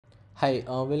Hi,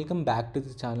 welcome back to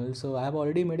the channel. So I have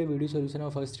already made a video solution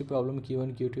of first three problem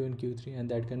Q1, Q2 and Q3, and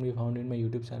that can be found in my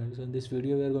YouTube channel. So in this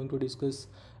video we are going to discuss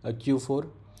Q4.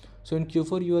 So in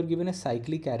Q4 you are given a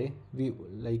cyclic array.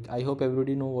 I hope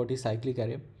everybody know what is cyclic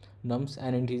array, nums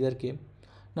and integer k.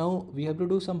 Now we have to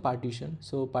do some partition.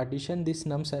 So partition this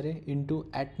nums array into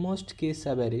at most k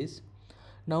subarrays.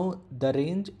 Now the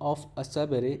range of a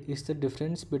subarray is the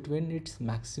difference between its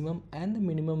maximum and the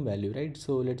minimum value, right?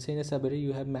 So let's say in a subarray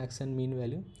you have max and mean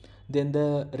value, then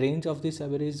the range of this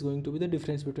subarray is going to be the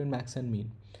difference between max and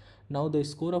mean. Now the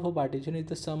score of a partition is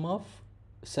the sum of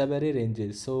subarray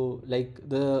ranges, so like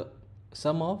the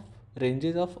sum of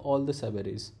ranges of all the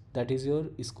subarrays, that is your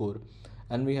score,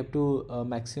 and we have to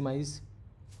maximize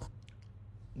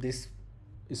this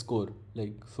score.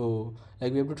 We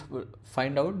have to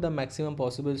find out the maximum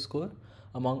possible score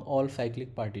among all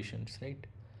cyclic partitions, right?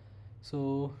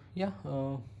 So yeah,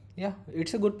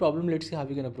 it's a good problem. Let's see how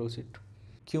we can approach it.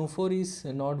 Q4 is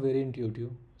not very intuitive,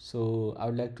 so I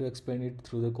would like to explain it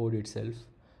through the code itself,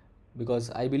 because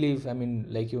I believe,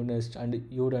 like you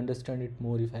would understand it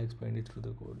more if I explain it through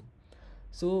the code.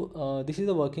 So this is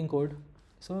the working code.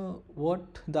 So what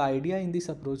the idea in this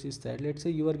approach is that, let's say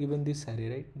you are given this array,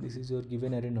 right? This is your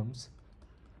given array nums.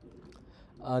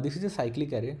 This is a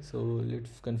cyclic array, so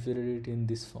let's configure it in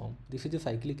this form. This is a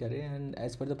cyclic array, and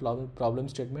as per the problem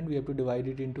statement, we have to divide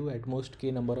it into at most k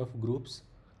number of groups,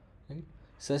 right?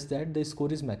 Such that the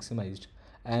score is maximized,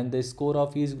 and the score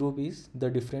of each group is the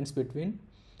difference between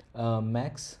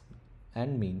max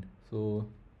and mean. So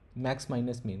max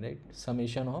minus mean, right?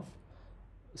 Summation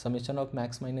of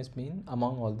max minus mean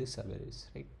among all these subarrays,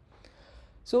 right?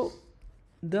 So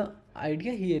the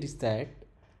idea here is that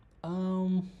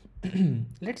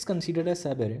let's consider a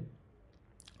subarray.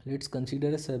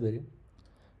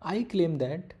 I claim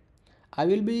that I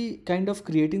will be kind of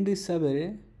creating this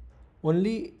subarray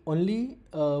only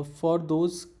for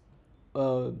those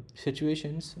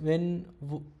situations when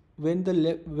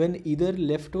either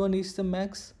left one is the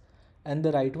max and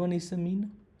the right one is the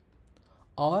mean,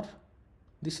 or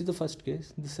this is the first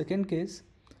case. The second case,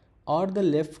 or the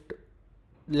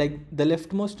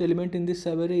leftmost element in this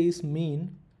subarray is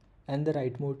mean and the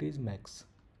rightmost is max.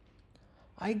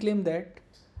 I claim that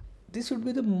this would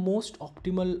be the most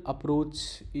optimal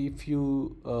approach. If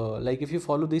you if you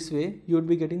follow this way, you would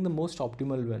be getting the most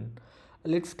optimal one.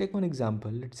 Let's take one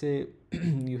example. Let's say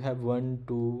you have 1,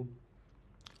 2,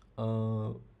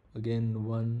 again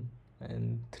 1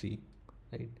 and 3,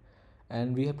 right?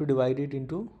 And we have to divide it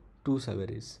into two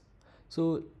subarrays.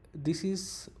 So this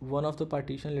is one of the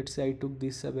partition. Let's say I took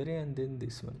this subarray and then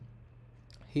this one.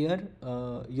 Here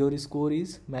your score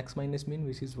is max minus mean,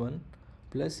 which is 1,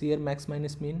 plus here max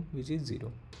minus mean, which is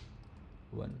 0,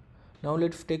 1. Now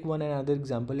let's take another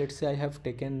example. Let's say I have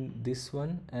taken this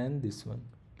one and this one,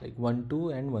 like 1, 2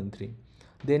 and 1, 3.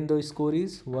 Then the score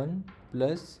is 1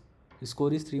 plus the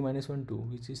score is 3 minus 1, 2,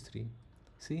 which is 3.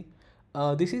 See,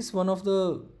 this is one of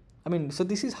the, so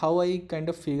this is how I kind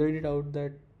of figured it out,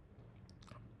 that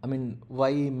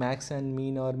why max and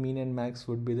mean or mean and max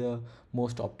would be the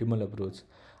most optimal approach.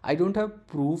 I don't have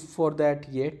proof for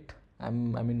that yet. I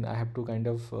have to kind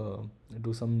of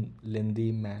do some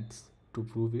lengthy maths to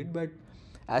prove it, but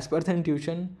as per the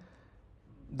intuition,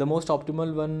 the most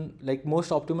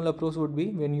optimal approach would be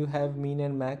when you have mean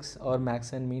and max, or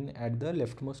max and mean at the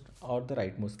leftmost or the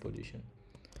rightmost position.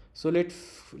 So let's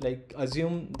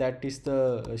assume that is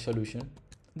the solution.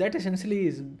 That essentially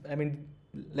is,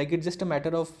 it's just a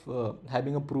matter of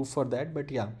having a proof for that, but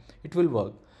yeah, it will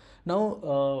work.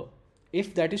 Now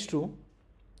if that is true,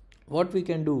 what we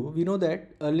can do, we know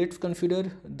that let's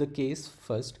consider the case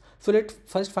first. So let's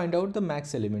first find out the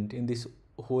max element in this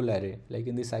whole array, like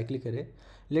in the cyclic array.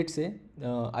 Let's say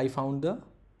I found the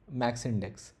max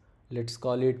index. Let's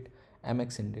call it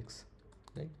mx index,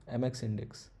 right? mx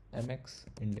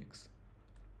index.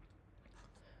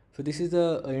 So this is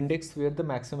the index where the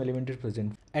maximum element is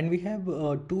present, and we have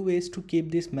two ways to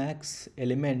keep this max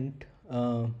element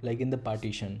in the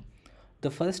partition.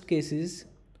 The first case is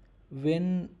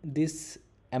when this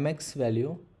mx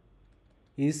value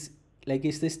is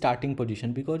the starting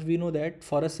position, because we know that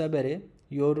for a subarray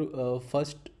your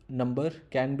first number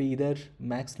can be either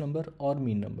max number or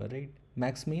mean number, right?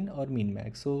 Max mean or mean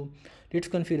max. So let's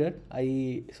consider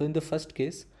so in the first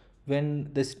case,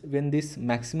 when this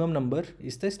maximum number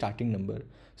is the starting number,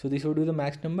 so this would be the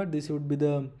max number, this would be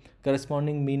the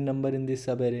corresponding mean number in this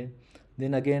subarray,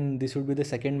 then again this would be the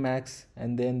second max,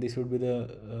 and then this would be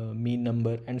the mean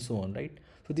number, and so on, right?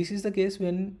 So this is the case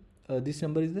when this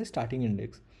number is the starting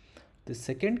index. The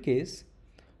second case,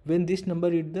 when this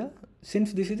number is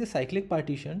since this is a cyclic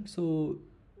partition, so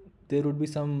there would be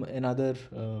some another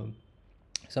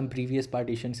some previous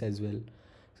partitions as well.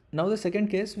 Now the second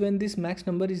case, when this max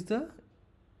number is the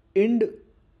end,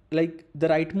 like the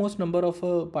rightmost number of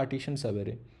a partition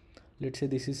subarray. Let's say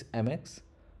this is mx,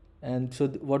 and so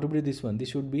what would be this one? This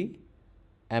should be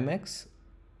mx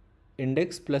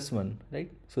index plus 1,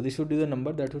 right? So this would be the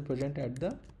number that would present at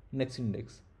the next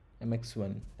index,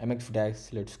 mx1, mx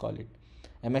dash, let's call it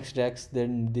mx dash,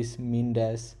 then this mean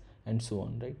dash, and so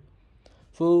on, right?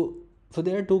 So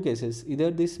there are two cases. Either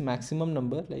this maximum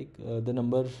number, like the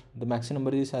maximum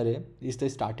number in this array is the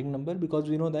starting number, because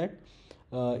we know that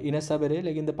in a subarray,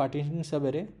 like in the partition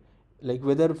subarray, like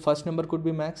whether first number could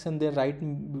be max and the right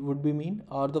would be mean,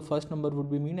 or the first number would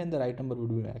be mean and the right number would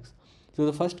be max. So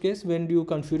the first case, when you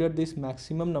consider this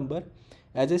maximum number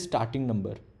as a starting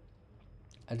number,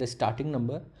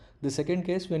 the second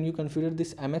case, when you consider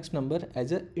this mx number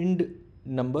as a end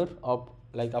number of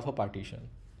a partition,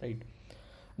 right?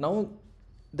 Now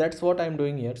that's what I'm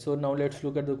doing here. So now let's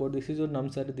look at the code. This is your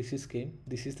nums array, this is k,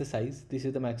 this is the size, this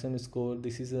is the maximum score,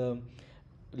 this is a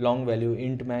long value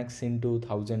int max into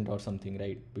 1000 or something,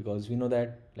 right? Because we know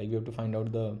that like we have to find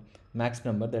out the max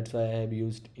number. That's why I have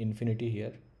used infinity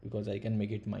here, because I can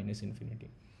make it minus infinity.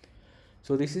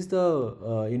 So this is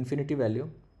the infinity value.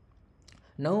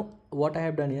 Now what I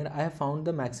have done here, I have found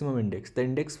the maximum index, the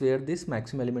index where this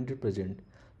maximum element is present.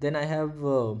 Then I have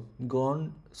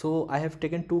so I have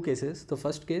taken two cases. The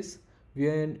first case,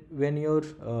 when your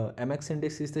mx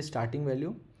index is the starting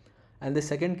value, and the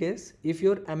second case, if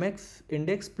your mx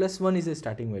index plus 1 is the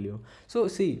starting value. So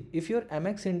see, if your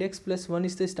mx index plus 1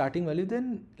 is the starting value,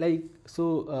 then like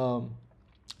so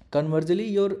conversely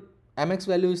your mx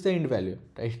value is the end value,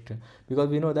 right? Because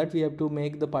we know that we have to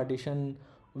make the partition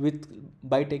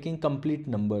by taking complete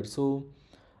number. So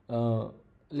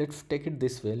let's take it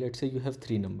this way. Let's say you have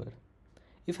 3 number.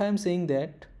 If I am saying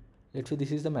that, let's say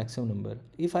this is the maximum number.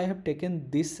 If I have taken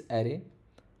this array,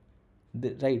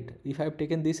 if I have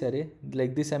taken this array,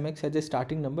 like this mx as a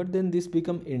starting number, then this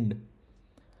become end.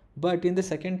 But in the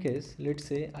second case, let's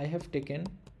say I have taken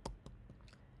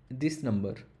this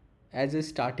number as a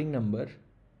starting number,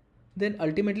 then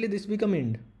ultimately this become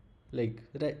end, like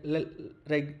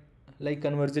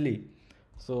conversely.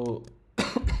 So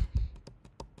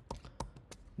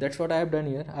that's what I have done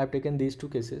here. I have taken these two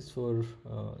cases for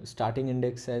starting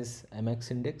index as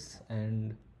mx index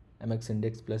and mx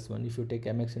index plus 1. If you take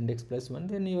mx index plus 1,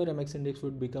 then your mx index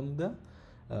would become the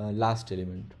last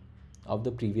element of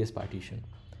the previous partition.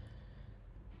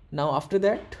 Now after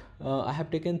that, I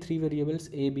have taken 3 variables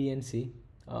a, b and c.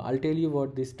 I'll tell you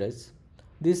what this does.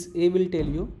 This a will tell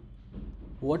you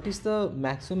what is the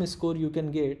maximum score you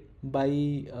can get by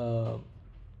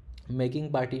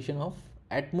making partition of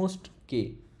at most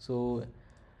k. So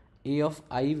a of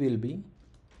I will be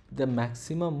the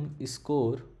maximum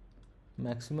score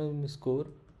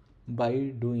by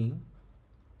doing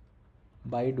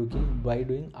I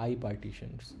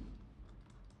partitions,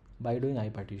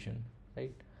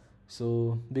 right?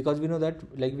 So because we know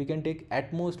that like we can take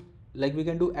at most, like we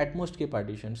can do at most k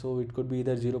partition, so it could be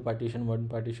either 0 partition, 1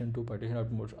 partition, 2 partition,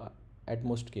 at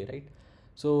most k, right?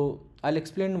 So I'll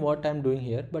explain what I'm doing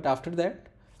here, but after that,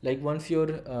 like once your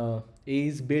a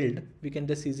is built, we can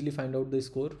just easily find out the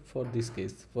score for this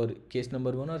case, for case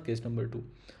number 1 or case number 2.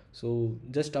 So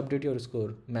just update your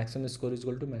score. Maximum score is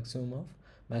equal to maximum of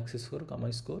max score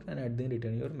comma score, and at then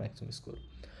return your maximum score.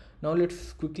 Now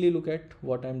let's quickly look at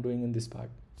what I'm doing in this part.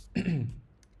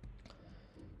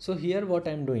 So here what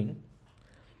I'm doing,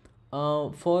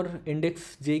 for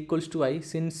index j equals to I,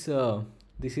 since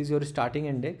this is your starting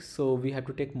index, so we have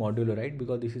to take modulo, right?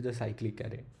 Because this is the cyclic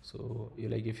array. So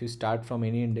like if you start from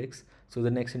any index, so the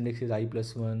next index is I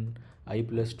plus 1, I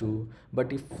plus 2.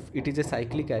 But if it is a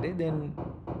cyclic array, then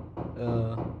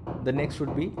the next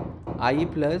would be I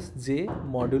plus j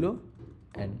modulo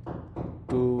n,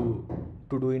 to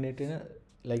do it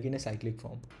in a cyclic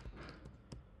form.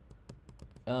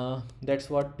 That's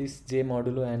what this j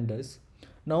modulo n does.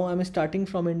 Now I'm starting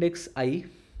from index I,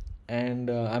 and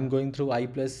I'm going through I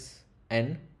plus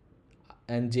n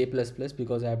and j plus plus,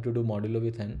 because I have to do modulo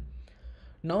with n.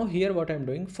 Now here what I'm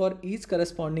doing, for each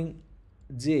corresponding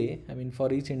j,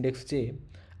 for each index j,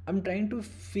 I'm trying to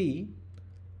see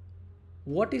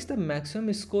what is the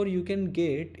maximum score you can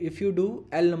get if you do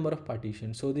L number of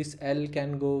partitions. So this L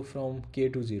can go from k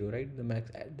to 0, right? The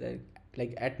max,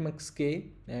 like at max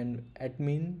k and at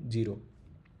mean 0.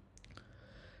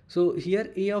 So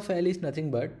here a of L is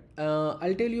nothing but,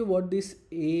 I'll tell you what this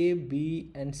a,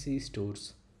 b and c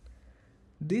stores.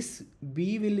 This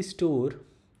b will store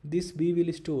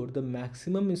the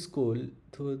maximum score.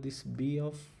 So this b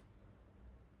of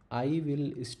I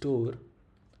will store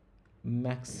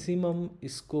maximum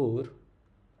score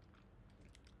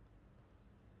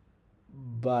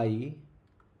by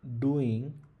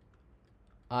doing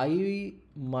I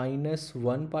minus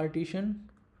 1 partition,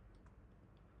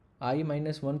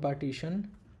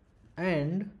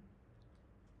 and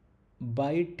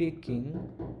by taking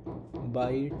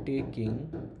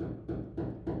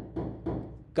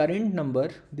current number,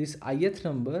 this ith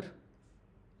number,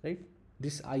 right,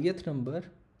 this ith number,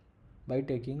 by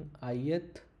taking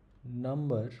ith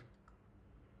number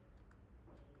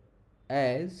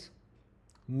as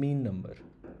mean number.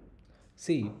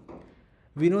 See,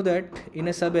 we know that in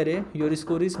a subarray your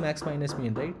score is max minus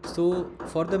mean, right? So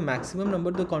for the maximum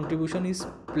number the contribution is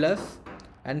plus,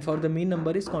 and for the mean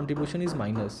number is contribution is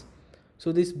minus.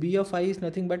 So this B of I is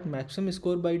nothing but maximum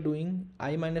score by doing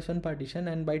I minus 1 partition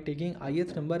and by taking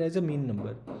ith number as a mean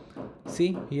number.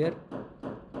 See here,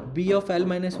 B of L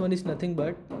minus 1 is nothing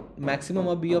but maximum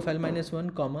of B of L minus 1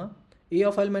 comma A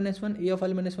of L minus 1. A of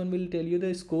L minus 1 will tell you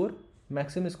the score,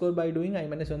 maximum score by doing I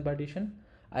minus 1 partition.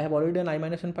 I have already done I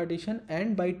minus 1 partition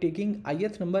and by taking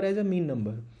ith number as a mean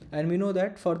number, and we know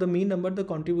that for the mean number the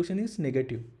contribution is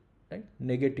negative, right?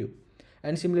 Negative.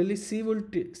 And similarly C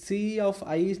of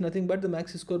I is nothing but the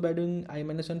max score by doing I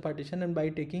minus 1 partition and by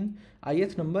taking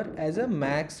ith number as a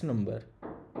max number.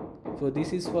 So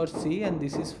this is for C and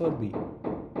this is for B.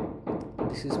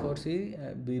 This is for C,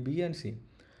 B and C.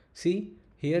 See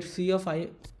here, C of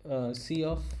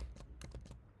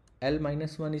L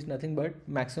minus 1 is nothing but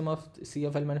maximum of C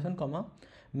of L minus 1 comma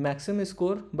maximum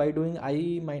score by doing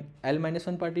L minus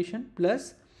 1 partition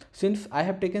plus, since I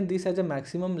have taken this as a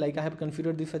maximum, like I have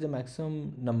configured this as a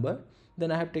maximum number,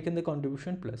 then I have taken the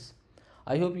contribution plus.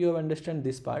 I hope you have understand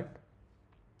this part.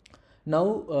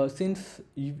 Now since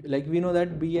like we know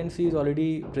that B and C is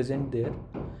already present there,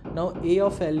 now A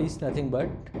of L is nothing but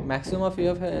maximum of A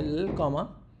of L comma,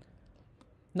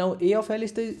 now A of L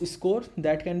is the score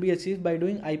that can be achieved by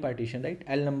doing I partition, right?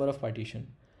 L number of partition,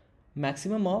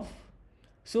 maximum of.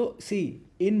 So see,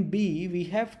 in B we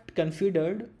have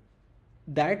considered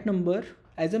that number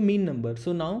as a mean number,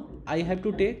 so now I have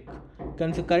to take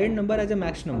current number as a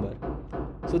max number.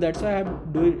 So that's why I have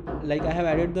I have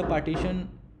added the partition,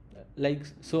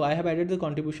 so I have added the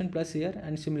contribution plus here,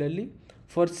 and similarly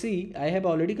for C I have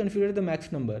already configured the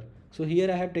max number, so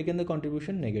here I have taken the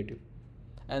contribution negative,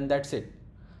 and that's it.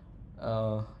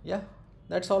 Yeah,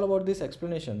 that's all about this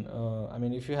explanation. I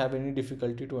mean, if you have any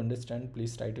difficulty to understand,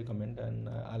 please write a comment and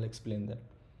I'll explain that,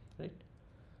 right?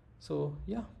 So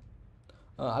yeah,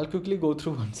 I'll quickly go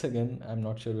through once again. I'm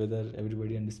not sure whether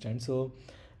everybody understands. So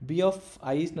B of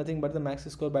I is nothing but the max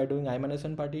score by doing I minus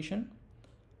 1 partition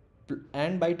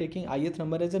and by taking ith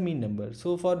number as a mean number.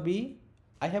 So for B,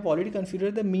 I have already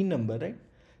configured the mean number, right?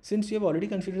 Since you have already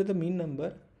configured the mean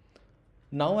number,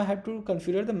 now I have to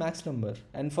configure the max number,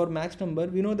 and for max number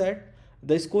we know that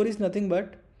the score is nothing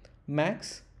but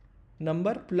max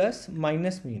number plus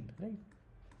minus mean, right?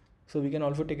 So we can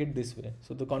also take it this way.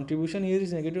 So the contribution here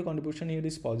is negative, contribution here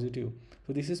is positive.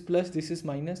 So this is plus, this is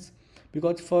minus,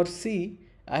 because for C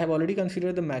I have already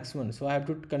configured the max one, so I have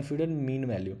to configure mean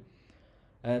value.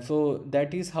 So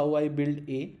that is how I build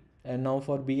A, and now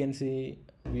for B and C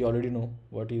we already know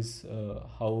what is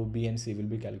how B and C will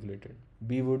be calculated.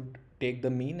 B would take the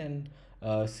mean and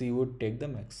C would take the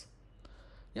max.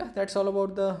 Yeah, that's all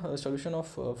about the solution of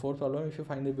fourth problem. If you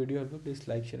find the video helpful, please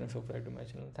like, share and subscribe to my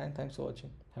channel. Thanks for watching.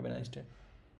 Have a nice day.